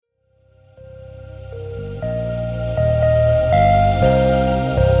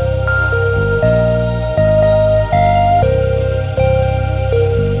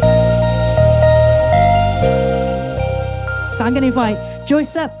invite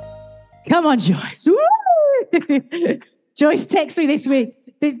Joyce up. Come on, Joyce. Woo! Joyce texted me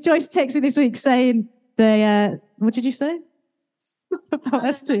this week. Saying what did you say? About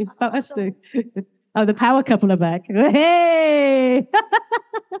us two. Oh, the power couple are back. Hey!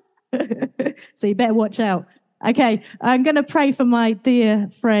 So you better watch out. Okay, I'm going to pray for my dear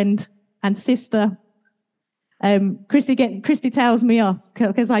friend and sister. Christy tells me off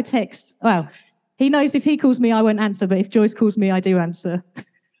because I text. Well, he knows if he calls me, I won't answer, but if Joyce calls me, I do answer.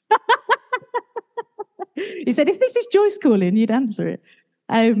 He said, if this is Joyce calling, you'd answer it.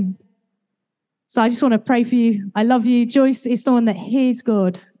 So I just want to pray for you. I love you. Joyce is someone that hears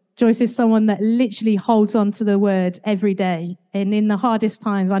God. Joyce is someone that literally holds on to the word every day. And in the hardest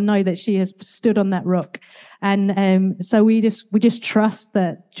times, I know that she has stood on that rock. And so we just trust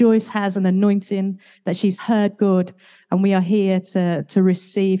that Joyce has an anointing, that she's heard God, and we are here to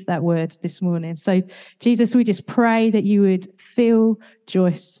receive that word this morning. So Jesus, we just pray that you would fill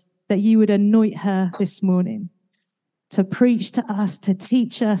Joyce, that you would anoint her this morning to preach to us, to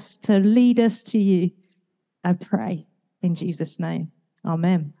teach us, to lead us to you. I pray in Jesus' name.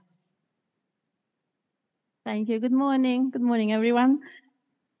 Amen. Thank you. Good morning. Good morning, everyone.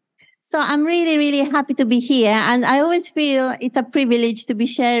 So I'm really, really happy to be here. And I always feel it's a privilege to be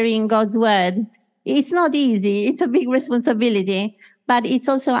sharing God's word. It's not easy. It's a big responsibility, but it's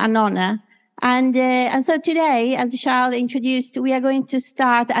also an honor. And so today, as Charles introduced, we are going to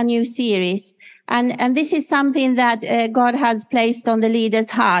start a new series. And this is something that God has placed on the leaders'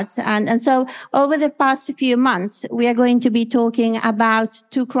 hearts. And so over the past few months, we are going to be talking about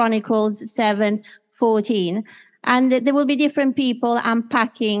 2 Chronicles 7:14. And there will be different people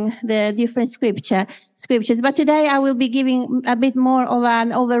unpacking the different scriptures. But today I will be giving a bit more of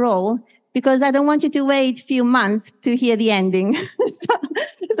an overall, because I don't want you to wait a few months to hear the ending. so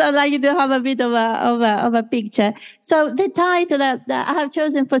I'd like you to have a bit of a picture. So the title that I have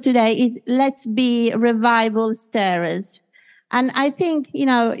chosen for today is Let's Be Revival Stirrers. And I think,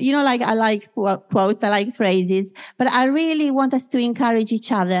 like I like quotes, I like phrases, but I really want us to encourage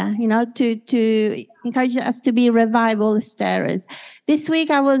each other, to encourage us to be revival stirrers. This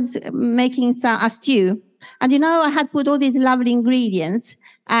week I was making a stew, and I had put all these lovely ingredients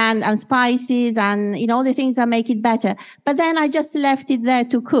and spices and, all the things that make it better. But then I just left it there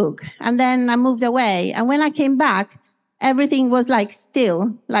to cook, and then I moved away. And when I came back, everything was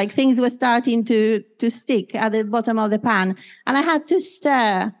still, things were starting to stick at the bottom of the pan. And I had to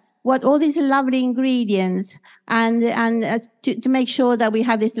stir all these lovely ingredients and to make sure that we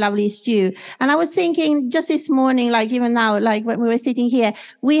had this lovely stew. And I was thinking just this morning, even now, when we were sitting here,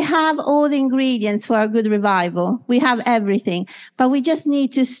 we have all the ingredients for a good revival. We have everything, but we just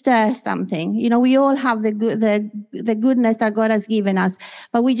need to stir something. We all have the goodness that God has given us,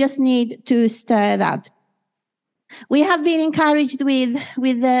 but we just need to stir that. We have been encouraged with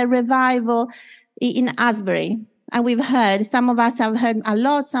the revival in Asbury, and we've heard, some of us have heard a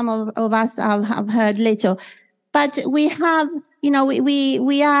lot, some of us have heard little, but we have,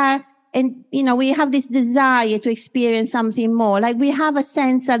 we are, and, we have this desire to experience something more. We have a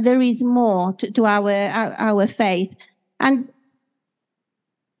sense that there is more to our faith. And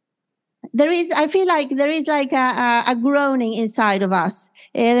I feel like there is a groaning inside of us.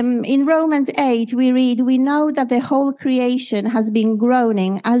 In Romans 8, we read, we know that the whole creation has been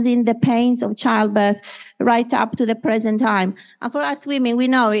groaning as in the pains of childbirth right up to the present time. And for us women, we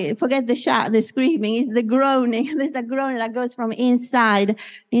know, forget the screaming, it's the groaning. There's a groaning that goes from inside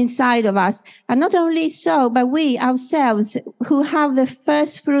of us. And not only so, but we ourselves who have the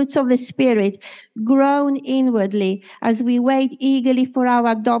first fruits of the Spirit groan inwardly as we wait eagerly for our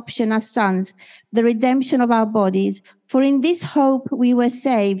adoption as sons, the redemption of our bodies. For in this hope we were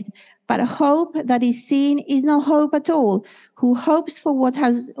saved. But hope that is seen is no hope at all. Who hopes for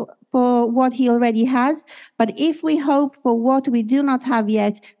what he already has? But if we hope for what we do not have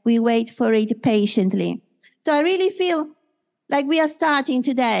yet, we wait for it patiently. So I really feel like we are starting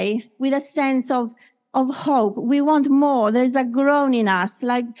today with a sense of hope. We want more. There is a groan in us,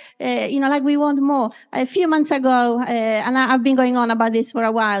 like we want more. A few months ago, and I've been going on about this for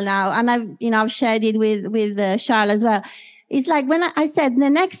a while now, and I've shared it with Charles as well. It's like when I said, the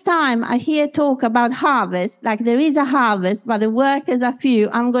next time I hear talk about harvest, like there is a harvest, but the workers are few,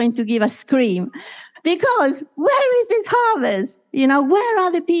 I'm going to give a scream. Because where is this harvest? Where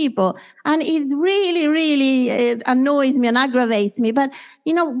are the people? And it really, really annoys me and aggravates me. But,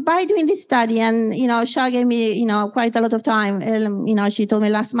 by doing this study, and, Shah gave me, quite a lot of time, she told me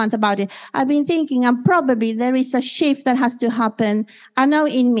last month about it. I've been thinking, and probably there is a shift that has to happen, I know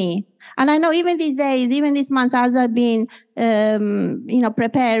in me. And I know even these days, even this month, as I've been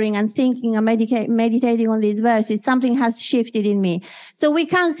preparing and thinking and meditating on these verses, something has shifted in me. So we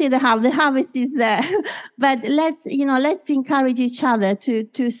can't see the harvest is there, but let's encourage each other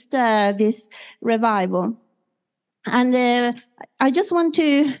to stir this revival. And I just want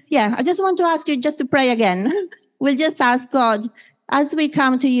to ask you just to pray again. We'll just ask God, as we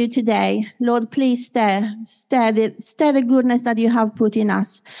come to you today, Lord, please stir the goodness that you have put in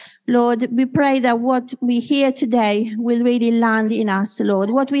us. Lord, we pray that what we hear today will really land in us, Lord.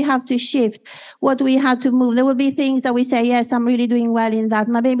 What we have to shift, what we have to move. There will be things that we say, yes, I'm really doing well in that.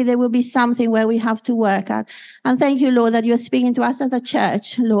 But maybe there will be something where we have to work at. And thank you, Lord, that you're speaking to us as a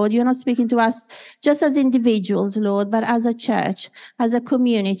church, Lord. You're not speaking to us just as individuals, Lord, but as a church, as a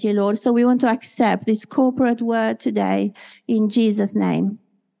community, Lord. So we want to accept this corporate word today in Jesus' name.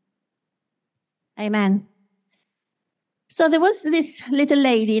 Amen. So there was this little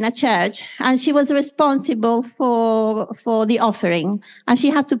lady in a church, and she was responsible for the offering, and she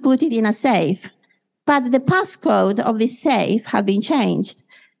had to put it in a safe. But the passcode of this safe had been changed.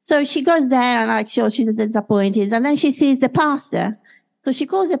 So she goes there and she's disappointed. And then she sees the pastor. So she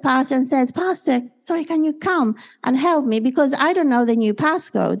calls the pastor and says, Pastor, sorry, can you come and help me? Because I don't know the new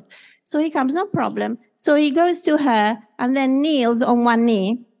passcode. So he comes, no problem. So he goes to her and then kneels on one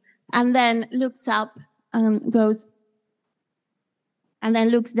knee and then looks up and goes, and then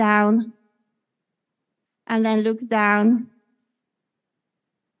looks down, and then looks down,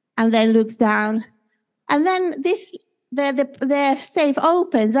 and then looks down. And then the safe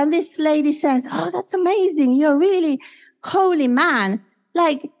opens, and this lady says, oh, that's amazing. You're a really holy man.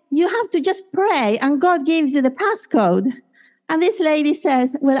 Like, you have to just pray, and God gives you the passcode. And this lady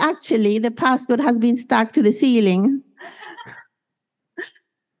says, well, actually, the passcode has been stuck to the ceiling.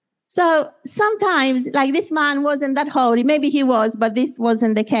 So sometimes, like, this man wasn't that holy. Maybe he was, but this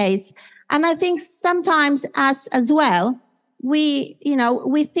wasn't the case. And I think sometimes us as well, we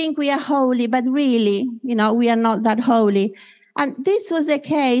think we are holy, but really, we are not that holy. And this was the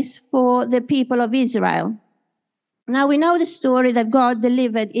case for the people of Israel. Now we know the story that God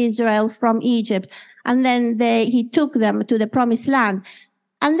delivered Israel from Egypt, and then he took them to the promised land.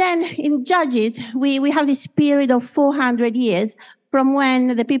 And then in Judges, we have this period of 400 years from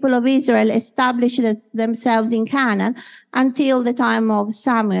when the people of Israel established themselves in Canaan until the time of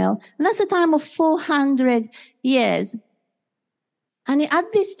Samuel. And that's a time of 400 years. And at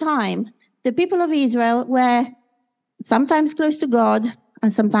this time, the people of Israel were sometimes close to God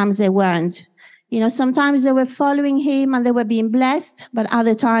and sometimes they weren't. Sometimes they were following him and they were being blessed, but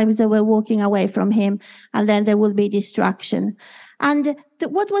other times they were walking away from him, and then there will be destruction. And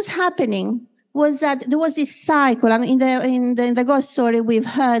what was happening was that there was this cycle, and in the God story we've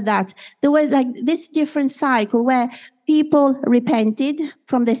heard that there was like this different cycle where people repented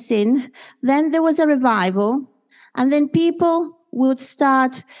from the sin, then there was a revival, and then people would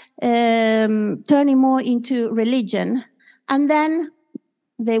start turning more into religion, and then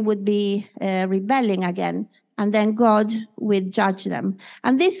they would be rebelling again, and then God would judge them.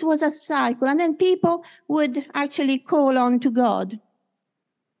 And this was a cycle, and then people would actually call on to God.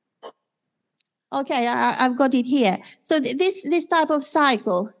 Okay, I've got it here. So this type of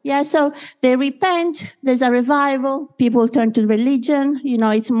cycle, yeah. So they repent, there's a revival, people turn to religion.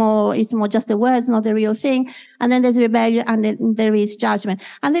 It's more just the words, not the real thing. And then there's rebellion, and then there is judgment.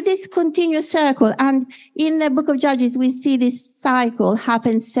 And then this continuous circle. And in the book of Judges, we see this cycle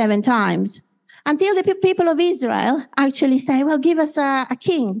happen 7 times. Until the people of Israel actually say, well, give us a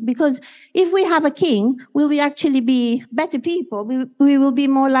king, because if we have a king, will we actually be better people? We will be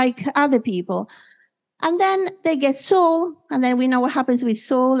more like other people. And then they get Saul, and then we know what happens with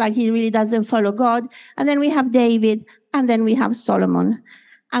Saul, like he really doesn't follow God. And then we have David, and then we have Solomon.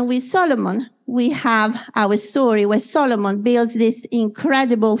 And with Solomon, we have our story where Solomon builds this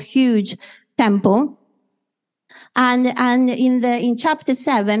incredible, huge temple. And in chapter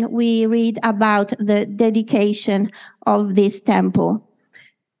 7, we read about the dedication of this temple.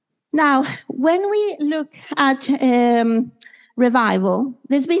 Now, when we look at revival,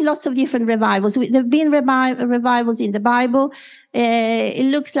 there's been lots of different revivals. There have been revivals in the Bible. It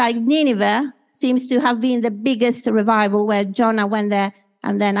looks like Nineveh seems to have been the biggest revival, where Jonah went there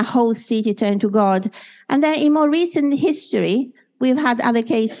and then a whole city turned to God. And then in more recent history, we've had other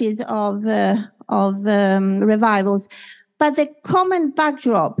cases of revivals. But the common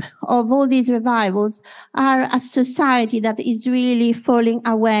backdrop of all these revivals are a society that is really falling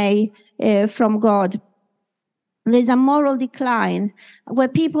away from God. There's a moral decline where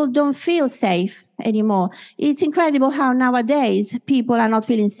people don't feel safe anymore. It's incredible how nowadays people are not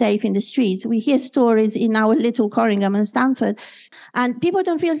feeling safe in the streets. We hear stories in our little Corringham and Stamford, and people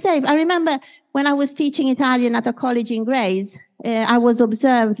don't feel safe. I remember when I was teaching Italian at a college in Grays, I was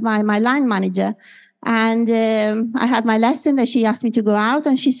observed by my line manager, and I had my lesson that she asked me to go out,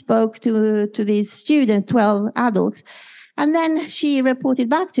 and she spoke to these students, 12 adults. And then she reported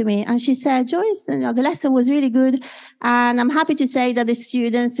back to me and she said, Joyce, the lesson was really good. And I'm happy to say that the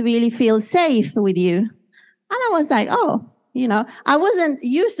students really feel safe with you. And I was like, oh, I wasn't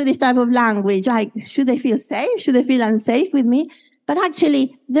used to this type of language. Like, should they feel safe? Should they feel unsafe with me? But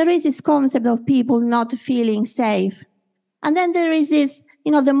actually, there is this concept of people not feeling safe. And then there is this,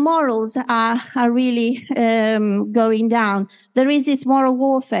 the morals are really going down. There is this moral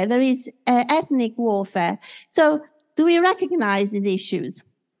warfare. There is ethnic warfare. So do we recognize these issues?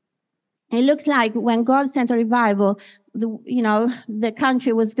 It looks like when God sent a revival, the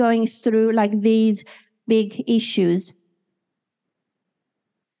country was going through like these big issues.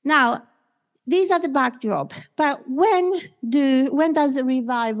 Now, these are the backdrop. But when does a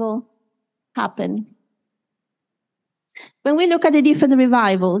revival happen? When we look at the different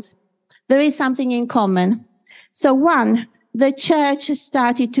revivals, there is something in common. So one, the church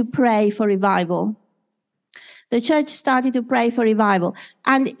started to pray for revival. The church started to pray for revival.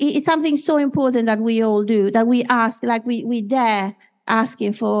 And it's something so important that we all do, that we ask, like we dare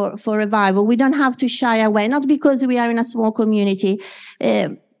asking for revival. We don't have to shy away, not because we are in a small community.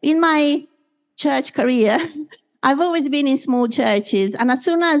 In my church career, I've always been in small churches. And as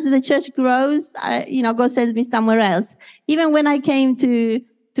soon as the church grows, God sends me somewhere else. Even when I came to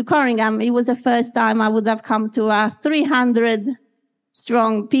Corringham, it was the first time I would have come to a 300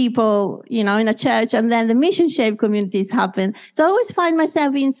 strong people, in a church, and then the mission shaped communities happen. So I always find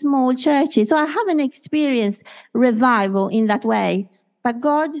myself in small churches. So I haven't experienced revival in that way. But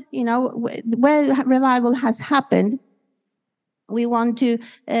God, where revival has happened, we want to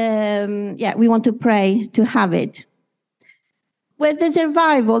pray to have it. Where there's a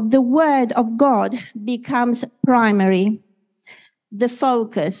revival, the word of God becomes primary, the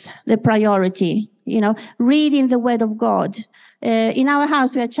focus, the priority. Reading the word of God. In our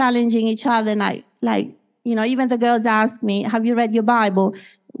house, we are challenging each other. And even the girls ask me, have you read your Bible?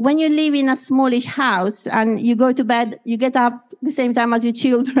 When you live in a smallish house and you go to bed, you get up the same time as your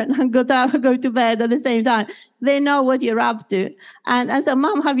children and go to bed at the same time. They know what you're up to. And I said,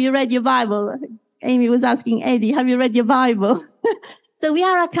 Mom, have you read your Bible? Amy was asking Eddie, have you read your Bible? So we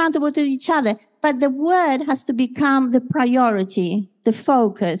are accountable to each other. But the word has to become the priority, the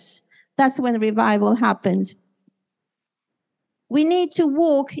focus. That's when revival happens. We need to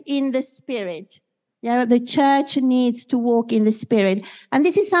walk in the Spirit. The church needs to walk in the Spirit. And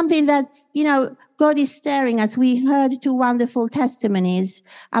this is something that, God is stirring us. We heard two wonderful testimonies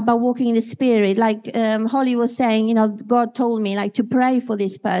about walking in the Spirit. Like Holly was saying, God told me to pray for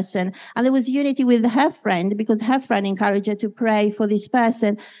this person. And there was unity with her friend because her friend encouraged her to pray for this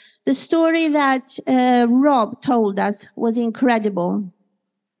person. The story that Rob told us was incredible.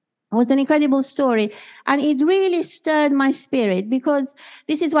 It was an incredible story. And it really stirred my spirit because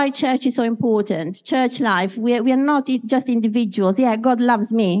this is why church is so important. Church life. We are not just individuals. Yeah, God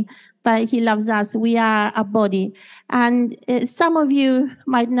loves me, but he loves us. We are a body. And some of you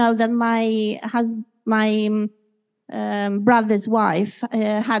might know that my brother's wife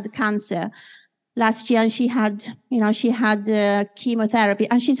had cancer last year, and she had chemotherapy,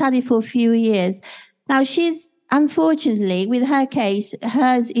 and she's had it for a few years. Now unfortunately, with her case,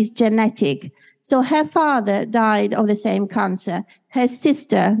 hers is genetic. So her father died of the same cancer. Her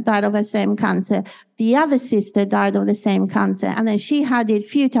sister died of the same cancer. The other sister died of the same cancer. And then she had it a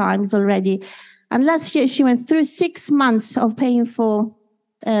few times already. And last year, she went through 6 months of painful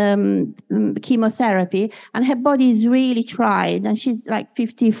chemotherapy. And her body is really tried. And she's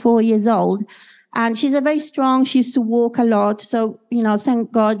 54 years old. And she's very strong. She used to walk a lot. So,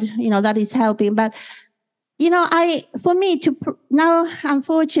 thank God, that is helping. But now,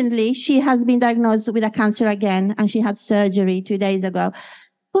 unfortunately, she has been diagnosed with a cancer again, and she had surgery 2 days ago.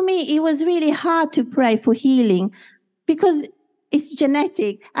 For me, it was really hard to pray for healing because it's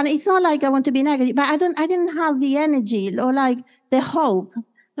genetic, and it's not like I want to be negative, but I didn't have the energy or the hope.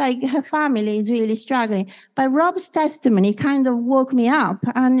 Her family is really struggling. But Rob's testimony kind of woke me up,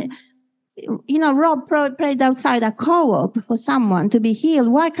 and Rob prayed outside a co-op for someone to be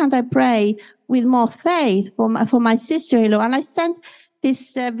healed. Why can't I pray with more faith for my sister-in-law? And I sent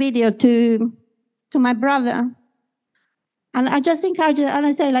this video to my brother. And I just encouraged her, and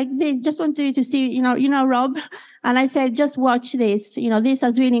I say this, just want you to see, Rob. And I said, just watch this. This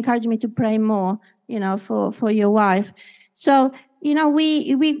has really encouraged me to pray more. for your wife. So,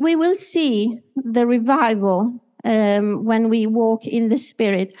 we will see the revival when we walk in the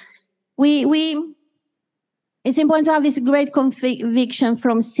Spirit. It's important to have this great conviction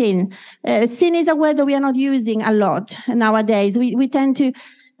from sin. Sin is a word that we are not using a lot nowadays. We tend to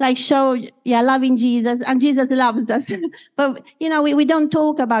show, loving Jesus, and Jesus loves us. But, we don't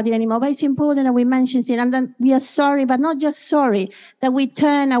talk about it anymore. But it's important that we mention sin, and then we are sorry, but not just sorry, that we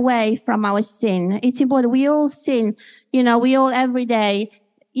turn away from our sin. It's important. We all sin, we all every day.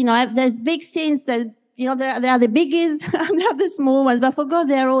 There's big sins that, there are the biggies and there are the small ones, but for God,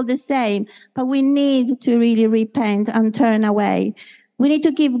 they're all the same. But we need to really repent and turn away. We need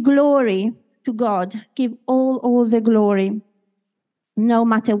to give glory to God, give all the glory, no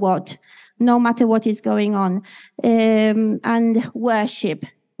matter what is going on. And worship.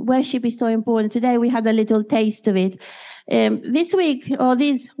 Worship is so important. Today we had a little taste of it. This week or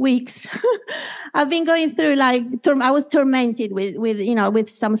these weeks, I've been going through I was tormented with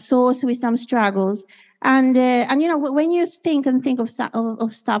some thoughts, with some struggles. And when you think of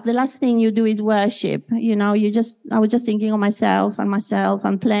stuff, the last thing you do is worship. I was just thinking of myself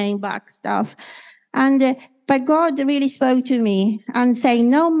and playing back stuff. But God really spoke to me and saying,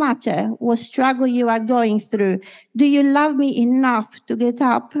 no matter what struggle you are going through, do you love me enough to get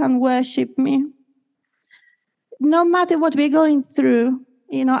up and worship me? No matter what we're going through,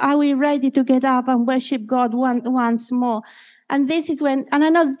 are we ready to get up and worship God once more? And this is when, and I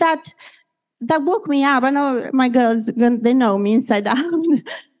know that woke me up. I know my girls, they know me inside out.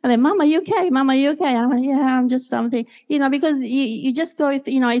 And they're, Mama, you okay? Mama, you okay? I'm like, yeah, I'm just something. Because you just go,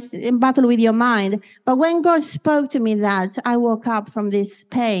 it's in battle with your mind. But when God spoke to me that, I woke up from this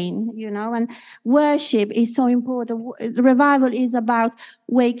pain, and worship is so important. Revival is about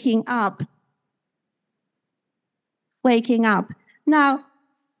waking up. Waking up. Now,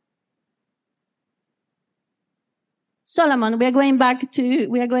 Solomon, we are going back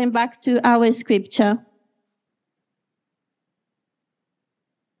to our scripture.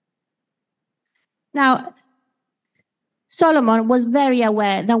 Now, Solomon was very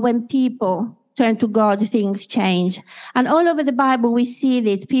aware that when people turn to God, things change. And all over the Bible, we see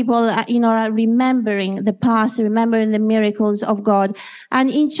this. People, are remembering the past, remembering the miracles of God. And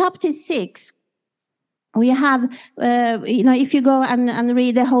in chapter 6, we have, if you go and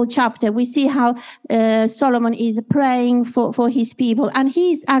read the whole chapter, we see how Solomon is praying for his people. And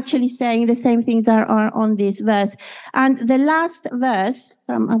he's actually saying the same things that are on this verse. And the last verse,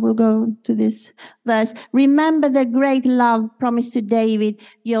 I will go to this verse. Remember the great love promised to David,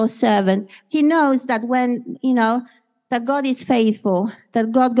 your servant. He knows that when, that God is faithful,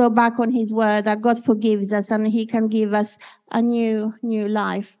 that God go back on his word, that God forgives us and he can give us a new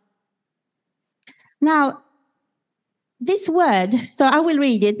life. Now, this word, so I will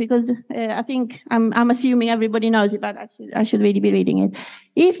read it because I think I'm assuming everybody knows it, but I should really be reading it.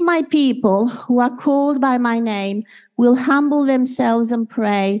 If my people who are called by my name will humble themselves and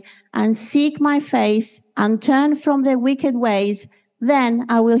pray and seek my face and turn from their wicked ways, then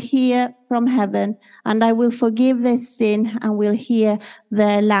I will hear from heaven and I will forgive their sin and will heal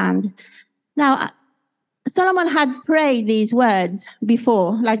their land. Now, Solomon had prayed these words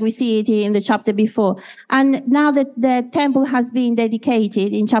before, like we see it in the chapter before. And now that the temple has been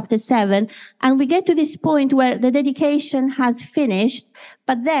dedicated in chapter 7, and we get to this point where the dedication has finished,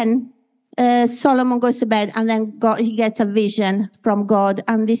 but then Solomon goes to bed and then he gets a vision from God,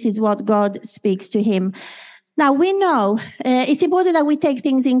 and this is what God speaks to him. Now, we know it's important that we take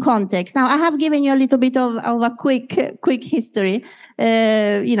things in context. Now, I have given you a little bit of a quick history,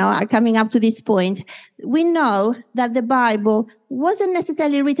 coming up to this point. We know that the Bible wasn't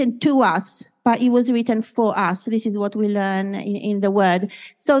necessarily written to us, but it was written for us. This is what we learn in the Word.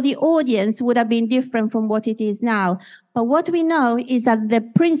 So the audience would have been different from what it is now. But what we know is that the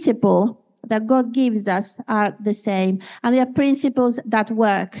principle that God gives us are the same, and there are principles that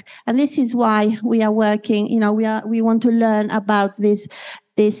work. And this is why we are working. We want to learn about this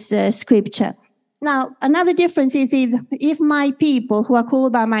scripture. Now, another difference is if my people who are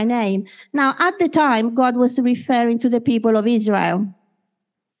called by my name. Now, at the time, God was referring to the people of Israel.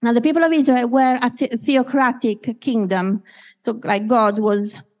 Now, the people of Israel were a theocratic kingdom, so like God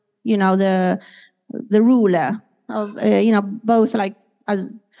was, the ruler of, both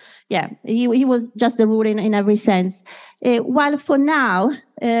as. Yeah, he was just the ruler in every sense. While for now,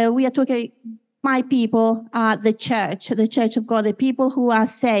 we are talking, my people are the church of God, the people who are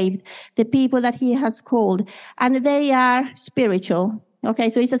saved, the people that he has called, and they are spiritual. Okay,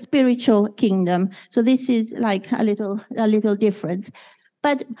 so it's a spiritual kingdom. So this is like a little difference.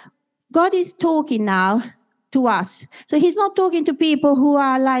 But God is talking now to us. So he's not talking to people who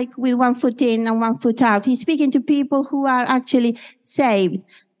are like with one foot in and one foot out. He's speaking to people who are actually saved,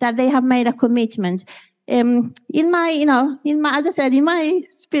 that they have made a commitment. In my, as I said, in my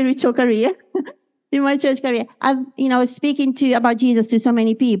spiritual career, in my church career, I've, speaking about Jesus to so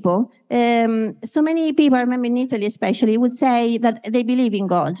many people. So many people, I remember in Italy especially, would say that they believe in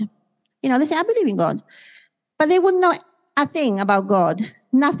God. They say, I believe in God. But they wouldn't know a thing about God.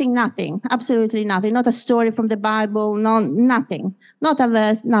 Nothing, absolutely nothing. Not a story from the Bible, nothing. Not a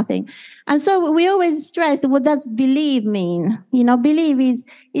verse, nothing. And so we always stress, what does believe mean? Believe is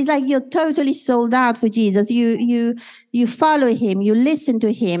like you're totally sold out for Jesus. You follow him, you listen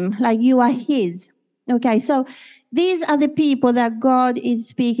to him, like you are his. Okay, so these are the people that God is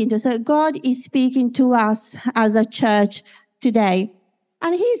speaking to. So God is speaking to us as a church today.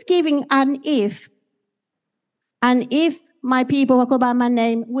 And he's giving an if. And if my people who call by my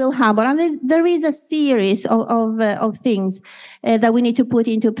name will humble. And there is a series of things that we need to put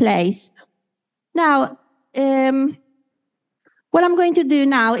into place. Now, what I'm going to do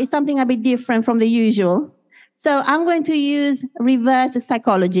now is something a bit different from the usual. So I'm going to use reverse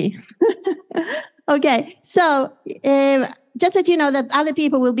psychology. Okay, so just that you know that other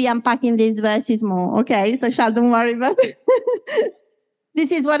people will be unpacking these verses more. Okay, so don't worry about it.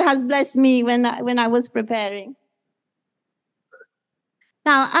 This is what has blessed me when I was preparing.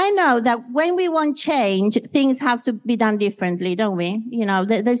 Now, I know that when we want change, things have to be done differently, don't we?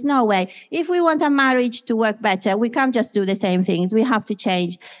 There's no way. If we want a marriage to work better, we can't just do the same things. We have to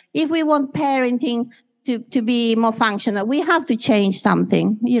change. If we want parenting to be more functional, we have to change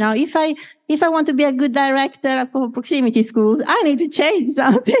something. If I want to be a good director for proximity schools, I need to change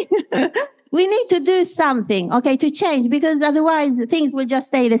something. We need to do something, okay, to change, because otherwise things will just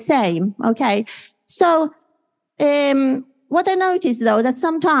stay the same, okay? So, what I noticed, though, that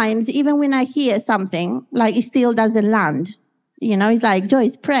sometimes, even when I hear something, like it still doesn't land. It's like,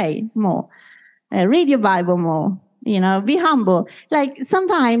 Joyce, pray more. Read your Bible more. Be humble. Like,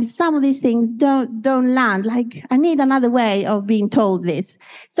 sometimes some of these things don't land. Like, I need another way of being told this.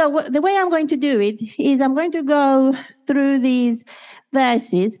 So the way I'm going to do it is I'm going to go through these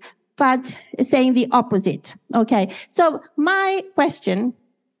verses, but saying the opposite. Okay. So my question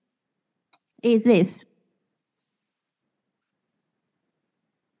is this.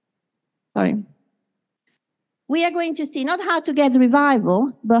 Sorry. We are going to see not how to get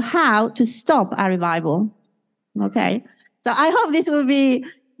revival, but how to stop a revival. Okay? So I hope this will be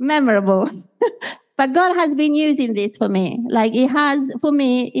memorable. But God has been using this for me. Like it has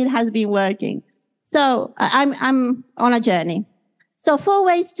been working. So I'm on a journey. So 4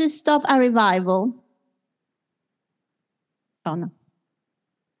 ways to stop a revival. Oh no.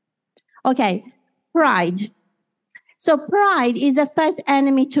 Okay. Pride. So pride is the first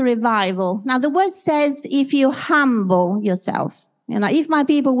enemy to revival. Now, the word says, if you humble yourself, if my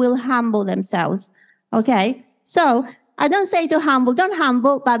people will humble themselves. Okay. So I don't say to humble, don't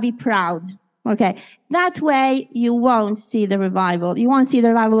humble, but be proud. Okay. That way you won't see the revival. You won't see the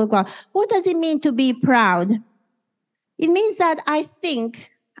revival of God. What does it mean to be proud? It means that I think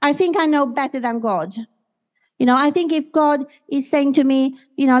I know better than God. I think if God is saying to me,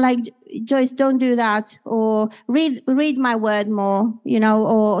 like, Joyce, don't do that, or read my word more,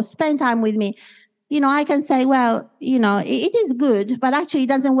 or spend time with me, I can say, well, it is good, but actually it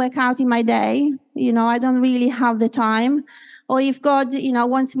doesn't work out in my day. I don't really have the time. Or if God,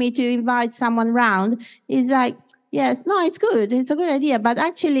 wants me to invite someone round, it's like, yes, no, it's good. It's a good idea. But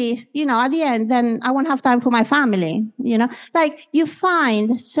actually, at the end, then I won't have time for my family, like you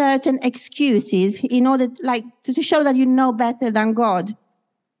find certain excuses in order to show that you know better than God.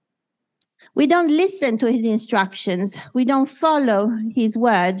 We don't listen to his instructions. We don't follow his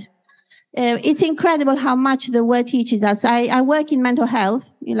word. It's incredible how much the word teaches us. I work in mental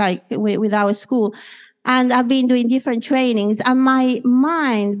health, like with our school. And I've been doing different trainings, and my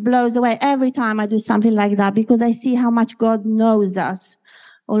mind blows away every time I do something like that, because I see how much God knows us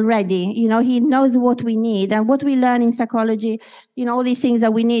already. He knows what we need, and what we learn in psychology, all these things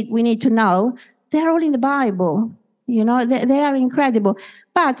that we need to know, they're all in the Bible. They are incredible.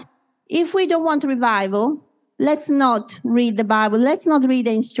 But if we don't want revival, let's not read the Bible. Let's not read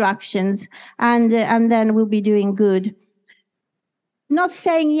the instructions, and then we'll be doing good. Not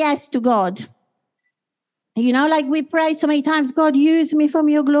saying yes to God. Like we pray so many times, God, use me from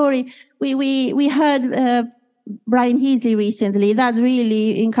your glory. We heard Brian Heasley recently. That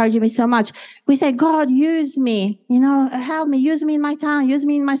really encouraged me so much. We say, God, use me, help me, use me in my town, use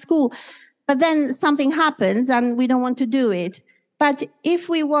me in my school. But then something happens and we don't want to do it. But if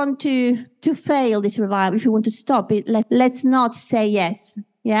we want to fail this revival, if we want to stop it, let's not say yes.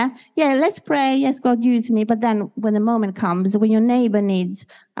 Yeah, let's pray. Yes, God use me. But then when the moment comes, when your neighbor needs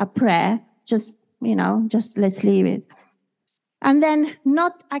a prayer, just let's leave it. And then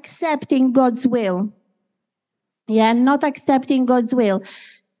not accepting God's will. Yeah, not accepting God's will.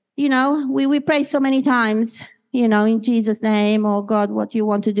 We pray so many times, in Jesus' name, or God, what you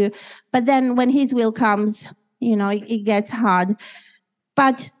want to do. But then when his will comes, it gets hard.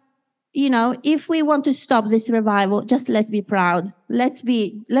 But if we want to stop this revival, just let's be proud. Let's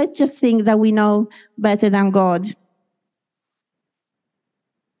just think that we know better than God.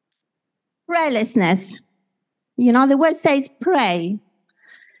 Prayerlessness. The word says pray.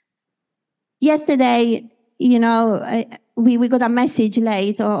 Yesterday, we got a message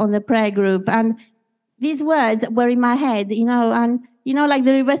late on the prayer group, and these words were in my head, and like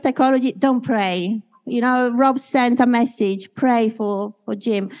the reverse psychology, don't pray. Rob sent a message, pray for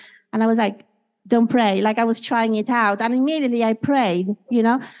Jim. And I was like, don't pray. Like I was trying it out. And immediately I prayed,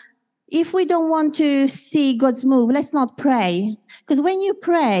 If we don't want to see God's move, let's not pray. Because when you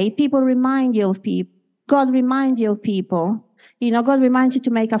pray, people remind you of people. God reminds you of people. God reminds you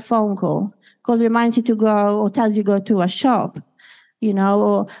to make a phone call. God reminds you to go or tells you go to a shop,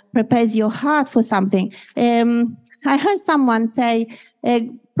 or prepares your heart for something. I heard someone say,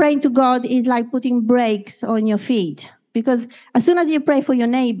 praying to God is like putting brakes on your feet. Because as soon as you pray for your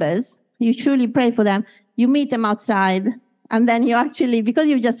neighbors, you truly pray for them, you meet them outside, and then you actually, because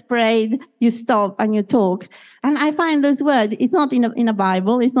you just prayed, you stop and you talk. And I find those words, it's not in a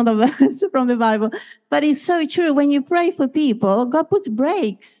Bible, it's not a verse from the Bible, but it's so true. When you pray for people, God puts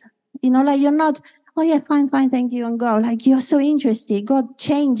brakes. Like you're not, oh yeah, fine, thank you, and go. Like you're so interested. God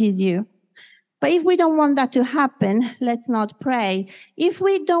changes you. But if we don't want that to happen, let's not pray. If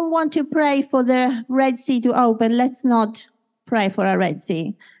we don't want to pray for the Red Sea to open, let's not pray for a Red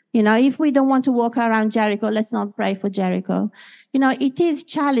Sea. If we don't want to walk around Jericho, let's not pray for Jericho. It is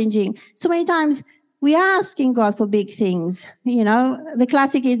challenging. So many times we are asking God for big things. The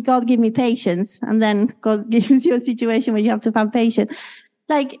classic is God give me patience. And then God gives you a situation where you have to have patience.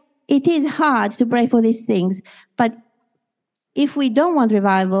 Like it is hard to pray for these things. But if we don't want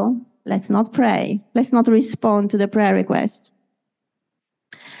revival, let's not pray. Let's not respond to the prayer request.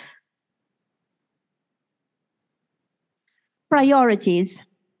 Priorities.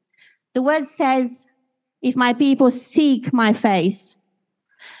 The word says, if my people seek my face.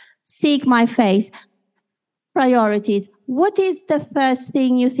 Priorities. What is the first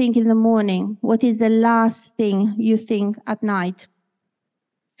thing you think in the morning? What is the last thing you think at night?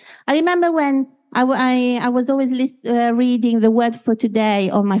 I remember when I was always reading the word for today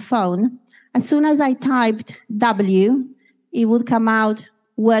on my phone. As soon as I typed W, it would come out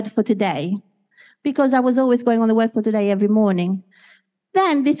word for today, because I was always going on the word for today every morning.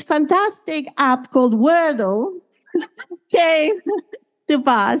 Then this fantastic app called Wordle came to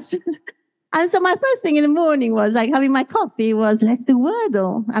pass. And so my first thing in the morning was like having my coffee was, let's do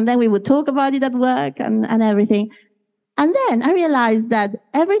Wordle. And then we would talk about it at work and everything. And then I realized that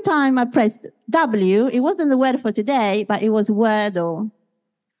every time I pressed W, it wasn't the word for today, but it was Wordle.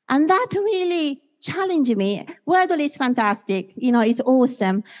 And that really challenged me. Wordle is fantastic. It's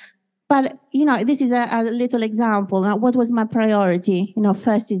awesome. But, this is a little example. Now, what was my priority?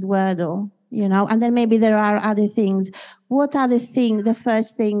 First is Wordle, and then maybe there are other things. What are the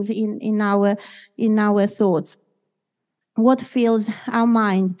first things in our thoughts? What fills our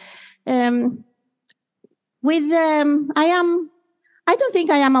mind? I don't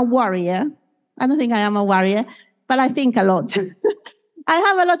think I am a warrior. But I think a lot. I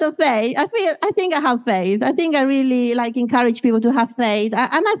have a lot of faith. I think I have faith. I think I really encourage people to have faith.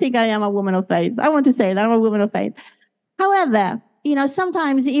 And I think I am a woman of faith. I want to say that I'm a woman of faith. However,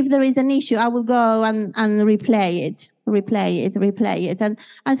 sometimes if there is an issue, I will go and replay it.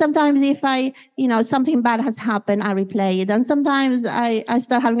 And sometimes if something bad has happened, I replay it. And sometimes I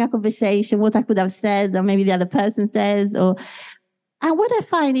start having a conversation, what I could have said, or maybe the other person says, and what I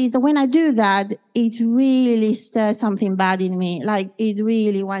find is that when I do that, it really stirs something bad in me. It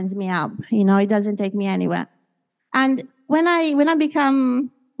really winds me up. It doesn't take me anywhere. And when I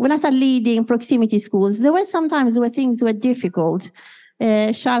started leading proximity schools, there were sometimes where things were difficult.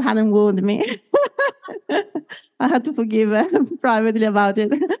 Charles hadn't warned me. I had to forgive her privately about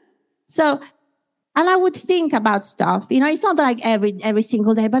it. And I would think about stuff. It's not like every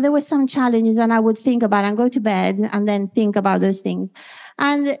single day, but there were some challenges, and I would think about it and go to bed and then think about those things.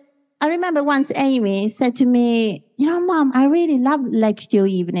 And I remember once Amy said to me, Mom, I really love lectio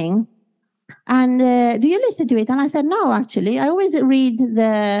evening. And do you listen to it? And I said, no, actually. I always read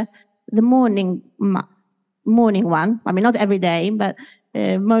the morning one. I mean, not every day, but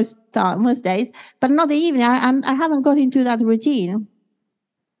most days. But not the evening. I haven't got into that routine.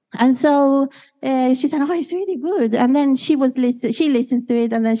 And so she said, "Oh, it's really good." And then she listens to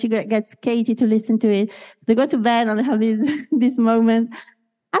it, and then she gets Katie to listen to it. They go to bed and they have this moment.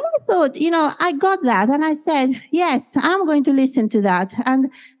 And I thought, I got that, and I said, "Yes, I'm going to listen to that." And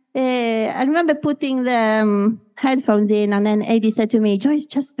I remember putting the headphones in, and then Eddie said to me, "Joyce,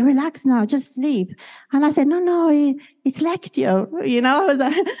 just relax now, just sleep." And I said, "No, it's lectio."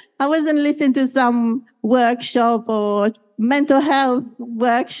 I wasn't listening to some workshop or mental health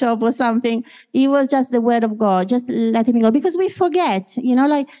workshop or something. It was just the word of God, just letting me go, because we forget,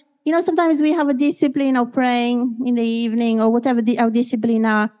 sometimes we have a discipline of praying in the evening or whatever our discipline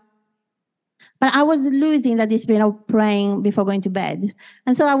are. But I was losing that discipline of praying before going to bed.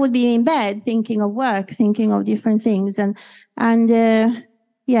 And so I would be in bed thinking of work, thinking of different things. So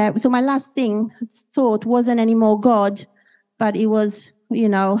my last thought wasn't anymore God, but it was,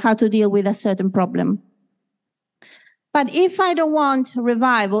 how to deal with a certain problem. But if I don't want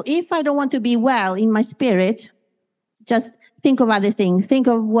revival, if I don't want to be well in my spirit, just think of other things. Think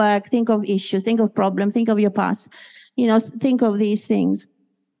of work, think of issues, think of problems, think of your past. Think of these things.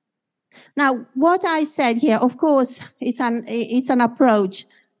 Now, what I said here, of course, it's an approach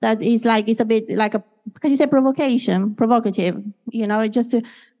that is it's a bit like can you say provocative, just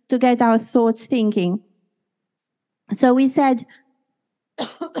to get our thoughts thinking. So we said,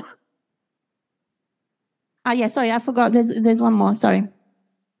 sorry, I forgot. There's one more, sorry.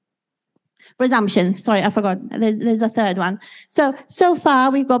 Presumption, sorry, I forgot. There's a third one. So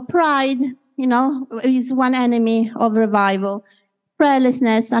far we've got pride, is one enemy of revival.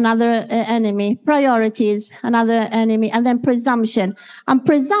 Prayerlessness, another enemy. Priorities, another enemy. And then presumption. And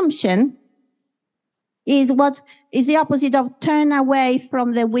presumption is the opposite of turn away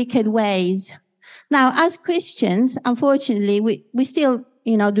from the wicked ways. Now, as Christians, unfortunately, we still,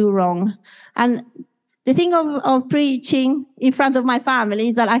 do wrong. And the thing of preaching in front of my family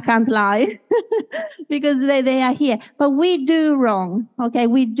is that I can't lie because they are here. But we do wrong, okay?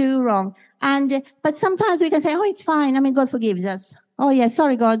 We do wrong. But sometimes we can say, "Oh, it's fine. I mean, God forgives us." "Oh, yeah,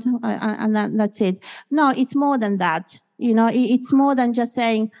 sorry, God." And that's it. No, it's more than that. It's more than just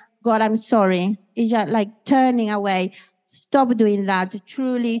saying, "God, I'm sorry." It's just like turning away. Stop doing that.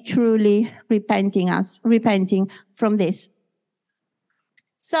 Truly, truly repenting from this.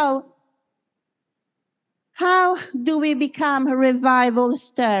 So, how do we become revival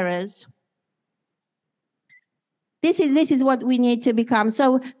stirrers? This is what we need to become.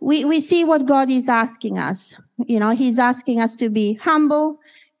 So we see what God is asking us. He's asking us to be humble.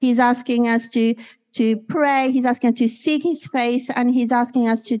 He's asking us to pray. He's asking us to seek his face, and he's asking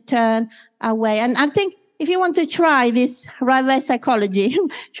us to turn away. And I think if you want to try this reverse psychology,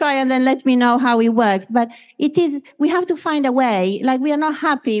 try and then let me know how it worked. But we have to find a way. Like, we are not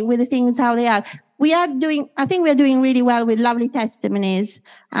happy with the things how they are. I think we are doing really well with lovely testimonies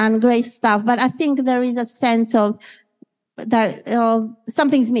and great stuff, but I think there is a sense of that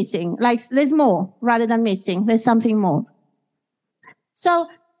something's missing. Like, there's more rather than missing. There's something more. So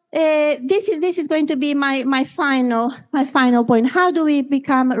this is going to be my final point. How do we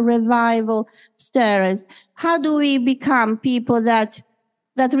become revival stirrers? How do we become people that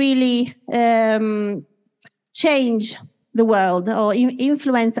really change the world or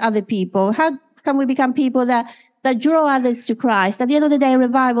influence other people? How can we become people that draw others to Christ? At the end of the day,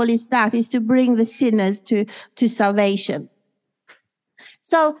 revival is to bring the sinners to salvation.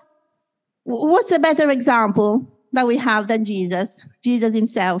 So what's a better example that we have than Jesus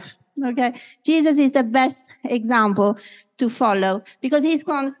himself? Okay. Jesus is the best example to follow because he's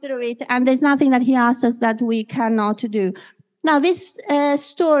gone through it, and there's nothing that he asks us that we cannot do. Now, this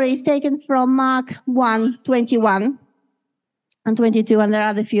story is taken from Mark 1:21 and 22, and there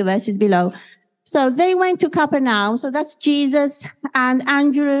are a few verses below. So they went to Capernaum. So that's Jesus and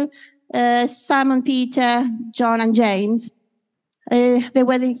Andrew, Simon Peter, John, and James. They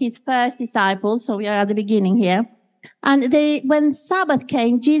were his first disciples. So we are at the beginning here. And when Sabbath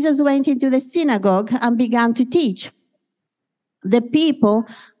came, Jesus went into the synagogue and began to teach. The people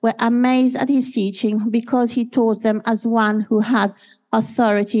were amazed at his teaching because he taught them as one who had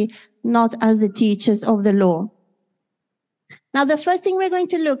authority, not as the teachers of the law. Now, the first thing we're going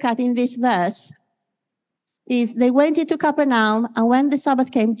to look at in this verse is they went into Capernaum, and when the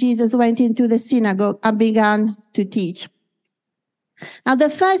Sabbath came, Jesus went into the synagogue and began to teach. Now, the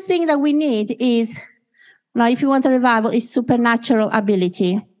first thing that we need is, now, if you want a revival, is supernatural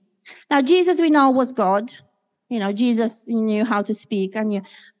ability. Now, Jesus, we know, was God. Jesus knew how to speak,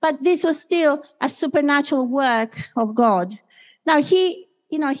 but this was still a supernatural work of God. Now, he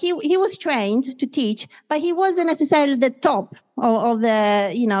was trained to teach, but he wasn't necessarily the top of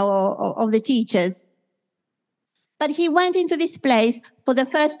the teachers. But he went into this place for the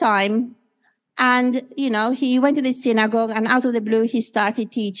first time, and, he went to the synagogue, and out of the blue, he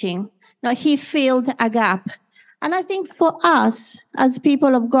started teaching. He filled a gap. And I think for us, as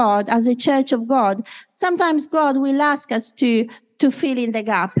people of God, as a church of God, sometimes God will ask us to fill in the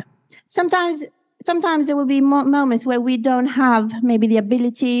gap. Sometimes there will be moments where we don't have maybe the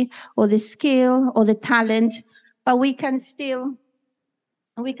ability or the skill or the talent, but we can still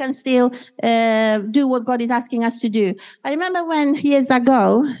do what God is asking us to do. I remember when years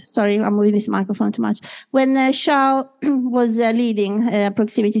ago, sorry, I'm moving this microphone too much, when Charles was leading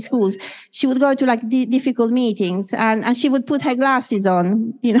proximity schools, she would go to difficult meetings, and she would put her glasses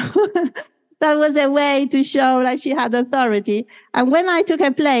on, That was a way to show she had authority. And when I took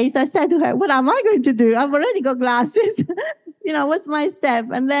her place, I said to her, what am I going to do? I've already got glasses. What's my step?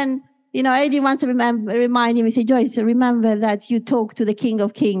 And then Eddie wants to remind him, he said, Joyce, remember that you talk to the King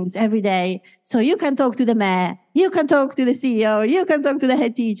of Kings every day. So you can talk to the mayor, you can talk to the CEO, you can talk to the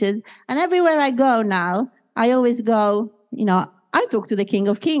head teachers. And everywhere I go now, I always go, I talk to the King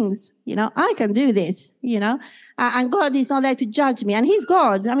of Kings. I can do this, and God is not there to judge me. And he's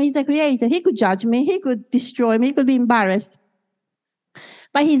God. I mean, he's a creator. He could judge me. He could destroy me. He could be embarrassed.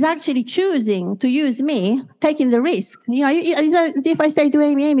 But he's actually choosing to use me, taking the risk. It's as if I say to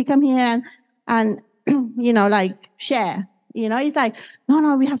Amy, come here and share. It's like,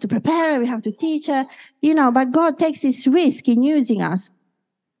 no, we have to prepare her, we have to teach her. But God takes this risk in using us.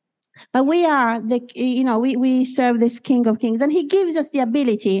 But we are we serve this King of Kings, and he gives us the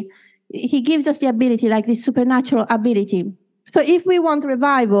ability. He gives us the ability, like this supernatural ability. So if we want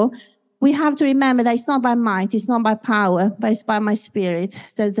revival, we have to remember that it's not by might, it's not by power, but it's by my spirit,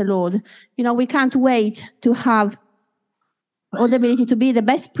 says the Lord. We can't wait to have all the ability to be the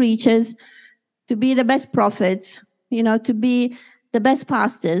best preachers, to be the best prophets, to be the best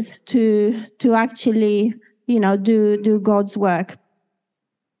pastors, to actually, do God's work.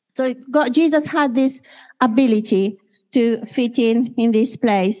 So Jesus had this ability to fit in this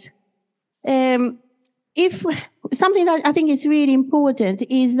place. If something that I think is really important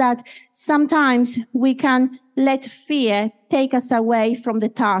is that sometimes we can let fear take us away from the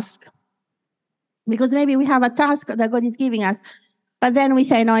task. Because maybe we have a task that God is giving us, but then we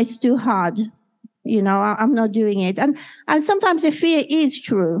say, no, it's too hard. I'm not doing it. And sometimes the fear is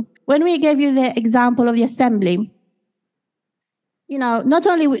true. When we gave you the example of the assembly, not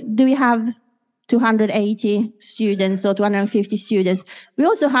only do we have 280 students or 250 students, we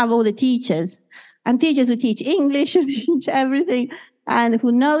also have all the teachers. And teachers who teach English, who teach everything, and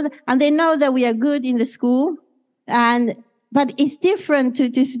who know, and they know that we are good in the school. But it's different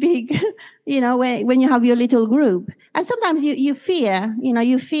to speak, when you have your little group. And sometimes you fear,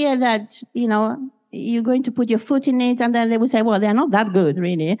 you fear that, you're going to put your foot in it, and then they will say, well, they're not that good,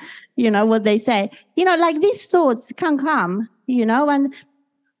 really, what they say. These thoughts can come, and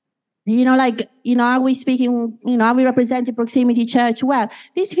are we speaking, are we representing Proximity Church? Well,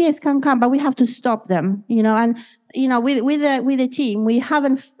 these fears can come, but we have to stop them, and, with the team, we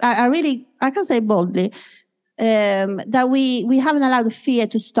haven't, I can say boldly, that we haven't allowed fear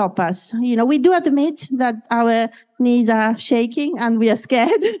to stop us. We do admit that our knees are shaking and we are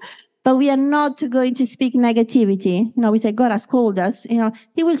scared, but we are not going to speak negativity. We say, God has called us,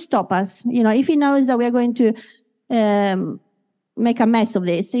 he will stop us. If he knows that we are going to, make a mess of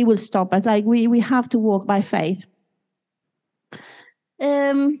this, he will stop us. We have to walk by faith.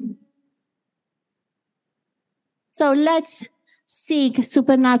 So let's seek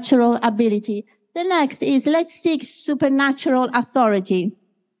supernatural ability. The next is let's seek supernatural authority.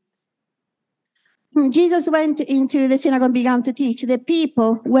 Jesus went into the synagogue and began to teach. The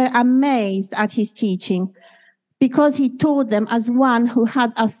people were amazed at his teaching because he taught them as one who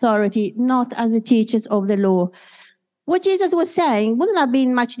had authority, not as the teachers of the law. What Jesus was saying wouldn't have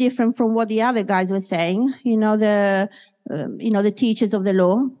been much different from what the other guys were saying, the teachers of the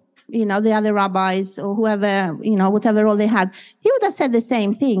law, the other rabbis or whoever, whatever role they had. He would have said the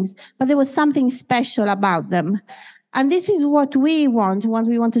same things, but there was something special about them. And this is what we want when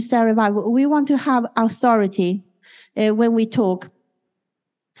we want to start revival. We want to have authority when we talk.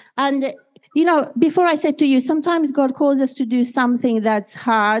 And, before I said to you, sometimes God calls us to do something that's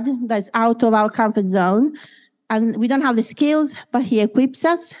hard, that's out of our comfort zone. And we don't have the skills, but he equips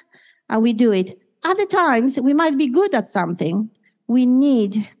us and we do it. Other times, we might be good at something. We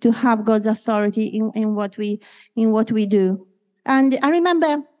need to have God's authority in what we do. And I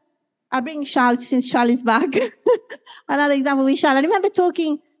remember, I bring Charles, since Charles is back, another example with Charles. I remember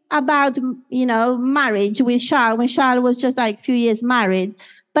talking about, marriage with Charles, when Charles was just a few years married.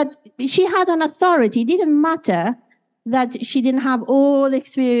 But she had an authority. It didn't matter that she didn't have all the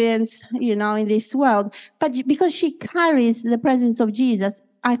experience, in this world. But because she carries the presence of Jesus,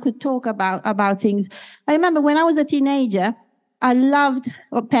 I could talk about things. I remember when I was a teenager, I loved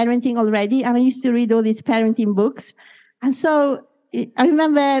parenting already, and I used to read all these parenting books. And so I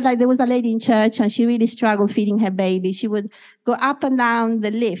remember there was a lady in church, and she really struggled feeding her baby. She would go up and down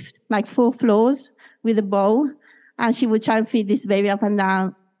the lift, 4 floors with a bowl, and she would try and feed this baby up and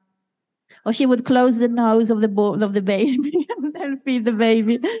down. Or she would close the nose of the baby and then feed the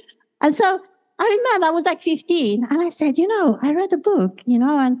baby. And so I remember I was 15, and I said, I read a book,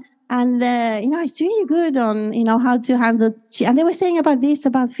 and it's really good on, how to handle, and they were saying about this,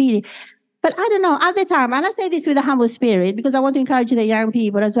 about feeding. But I don't know, at the time, and I say this with a humble spirit because I want to encourage the young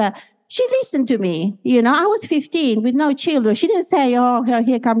people as well. She listened to me. I was 15 with no children. She didn't say, oh,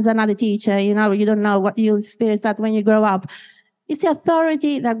 here comes another teacher. You don't know what you'll experience that when you grow up. It's the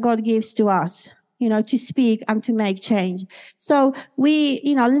authority that God gives to us, to speak and to make change. So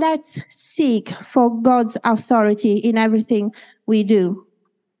let's seek for God's authority in everything we do.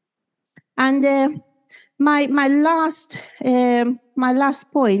 And my last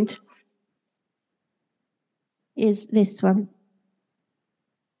point is this one.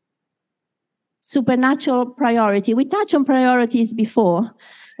 Supernatural priority. We touched on priorities before.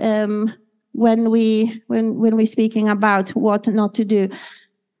 When we're speaking about what not to do.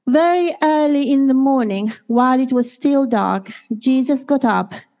 Very early in the morning, while it was still dark, Jesus got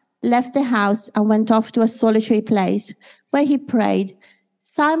up, left the house, and went off to a solitary place where he prayed.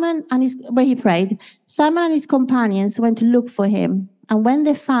 Simon and his companions went to look for him, and when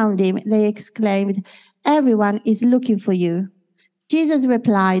they found him, they exclaimed, "Everyone is looking for you." Jesus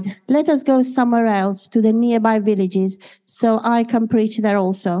replied, "Let us go somewhere else to the nearby villages, so I can preach there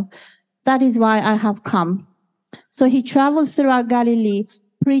also. That is why I have come." So he traveled throughout Galilee,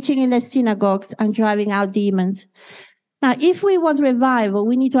 preaching in the synagogues and driving out demons. Now, if we want revival,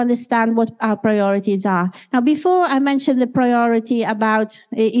 we need to understand what our priorities are. Now, before I mentioned the priority about,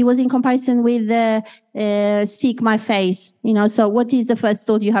 it was in comparison with the seek my face. So what is the first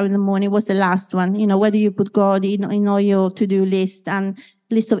thought you have in the morning? What's the last one? Where do you put God in all your to-do list and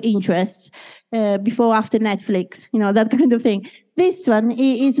list of interests, before, after Netflix, that kind of thing. This one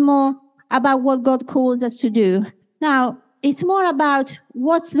is more about what God calls us to do. Now, it's more about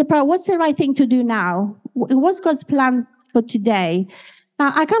what's the right thing to do now? What's God's plan for today?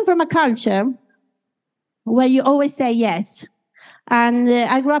 Now, I come from a culture where you always say yes. And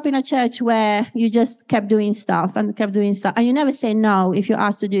I grew up in a church where you just kept doing stuff. And you never say no if you're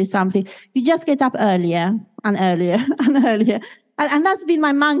asked to do something. You just get up earlier and earlier and earlier. And that's been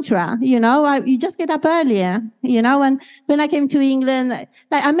my mantra, you just get up earlier, and when I came to England,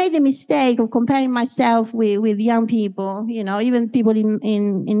 I made the mistake of comparing myself with young people, even people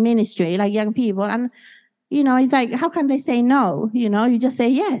in ministry, young people. And, it's how can they say no? You just say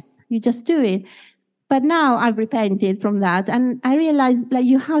yes, you just do it. But now I've repented from that. And I realized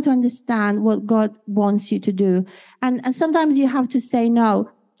you have to understand what God wants you to do. And sometimes you have to say no.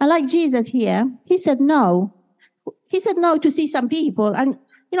 I like Jesus here. He said no. He said no to see some people. And,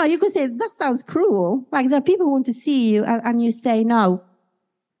 you could say, that sounds cruel. There are people who want to see you and you say no.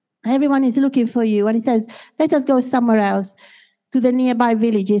 Everyone is looking for you. And he says, let us go somewhere else to the nearby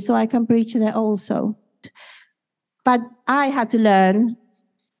villages so I can preach there also. But I had to learn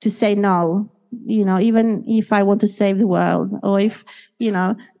to say no, even if I want to save the world, or if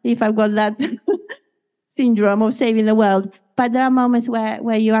I've got that syndrome of saving the world. But there are moments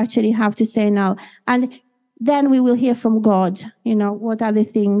where you actually have to say no. And then we will hear from God, what are the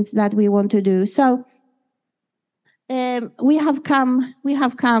things that we want to do. So we have come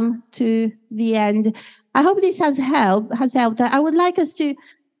to the end. I hope this has helped. I would like us to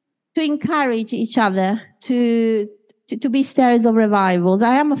encourage each other to be stirrers of revivals.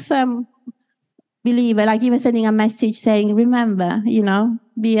 I am a firm believer, even sending a message saying, remember,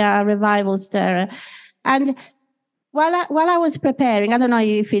 be a revival stirrer. And while I was preparing, I don't know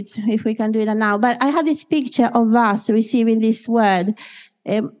if we can do that now, but I had this picture of us receiving this word.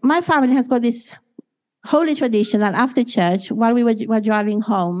 My family has got this holy tradition that after church, while we were driving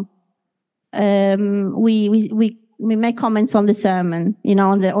home, we make comments on the sermon,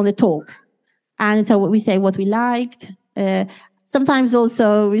 on the talk, and so we say what we liked. Sometimes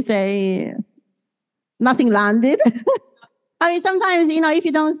also we say nothing landed. I mean, sometimes, if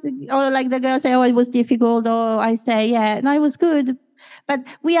you don't, or the girls say, oh, it was difficult, or I say, yeah, no, it was good. But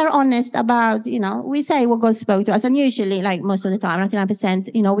we are honest about, we say what God spoke to us. And usually, most of the time,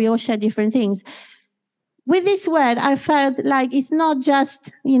 99%, we all share different things. With this word, I felt it's not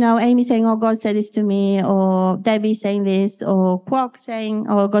just, Amy saying, oh, God said this to me, or Debbie saying this, or Kwok saying,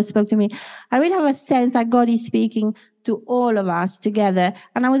 oh, God spoke to me. I really have a sense that God is speaking to all of us together.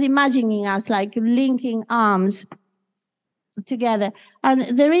 And I was imagining us like linking arms together. And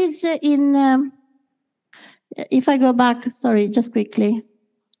there is if I go back, sorry, just quickly.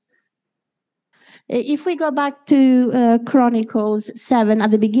 If we go back to Chronicles 7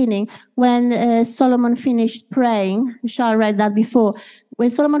 at the beginning, when Solomon finished praying, Shah read that before, when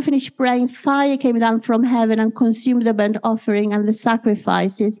Solomon finished praying, fire came down from heaven and consumed the burnt offering and the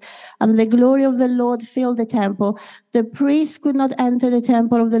sacrifices, and the glory of the Lord filled the temple. The priests could not enter the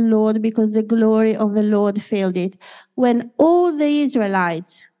temple of the Lord because the glory of the Lord filled it. When all the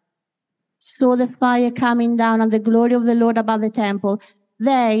Israelites saw the fire coming down and the glory of the Lord above the temple,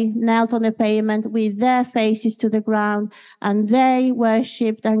 they knelt on the pavement with their faces to the ground, and they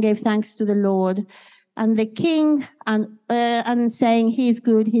worshipped and gave thanks to the Lord. And the king, and saying, He is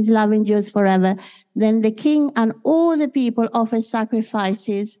good, His love endures forever. Then the king and all the people offered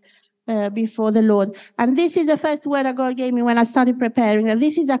sacrifices before the Lord. And this is the first word that God gave me when I started preparing. And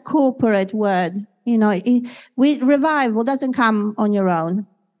this is a corporate word. You know, revival doesn't come on your own.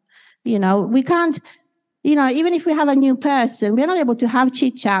 You know, we can't. You know, even if we have a new person, we're not able to have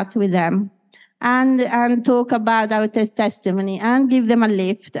chit-chat with them and talk about our testimony and give them a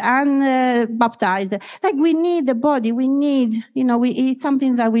lift and baptize them. Like, we need the body. We need, you know, it's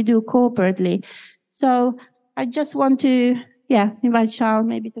something that we do corporately. So I just want to, invite Charles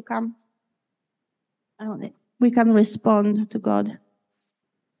maybe to come. We can respond to God.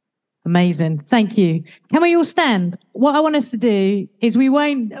 Amazing. Thank you. Can we all stand? What I want us to do is we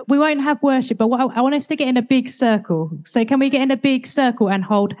won't have worship, but what I want us to get in a big circle. So can we get in a big circle and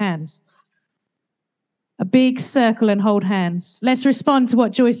hold hands? A big circle and hold hands. Let's respond to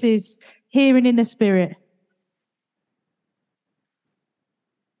what Joyce is hearing in the spirit.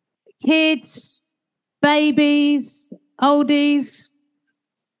 Kids, babies, oldies,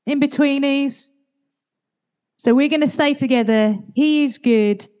 in-betweenies. So we're going to say together, He is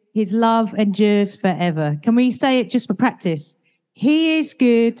good. His love endures forever. Can we say it just for practice? He is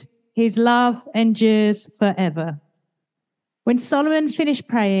good. His love endures forever. When Solomon finished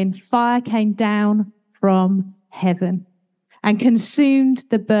praying, fire came down from heaven and consumed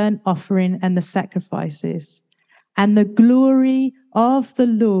the burnt offering and the sacrifices. And the glory of the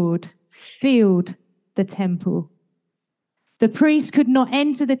Lord filled the temple. The priest could not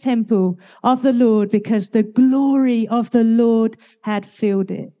enter the temple of the Lord because the glory of the Lord had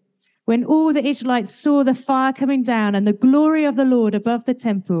filled it. When all the Israelites saw the fire coming down and the glory of the Lord above the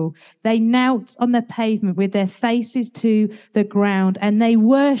temple, they knelt on the pavement with their faces to the ground, and they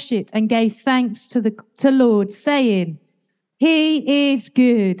worshipped and gave thanks to the Lord, saying, He is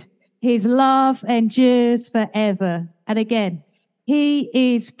good. His love endures forever. And again, He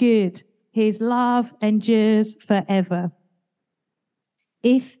is good. His love endures forever.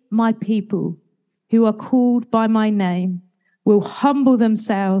 If my people who are called by my name will humble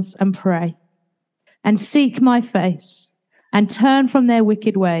themselves and pray and seek my face and turn from their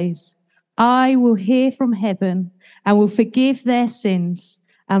wicked ways, I will hear from heaven and will forgive their sins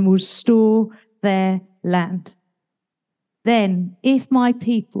and will restore their land. Then, if my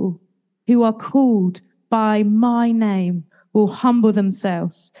people who are called by my name will humble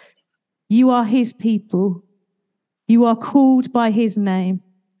themselves, you are His people. You are called by His name.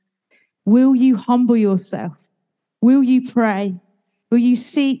 Will you humble yourself? Will you pray? Will you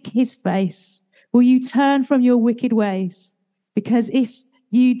seek His face? Will you turn from your wicked ways? Because if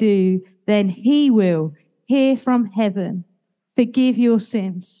you do, then He will hear from heaven, forgive your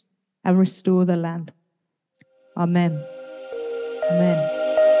sins, and restore the land. Amen. Amen.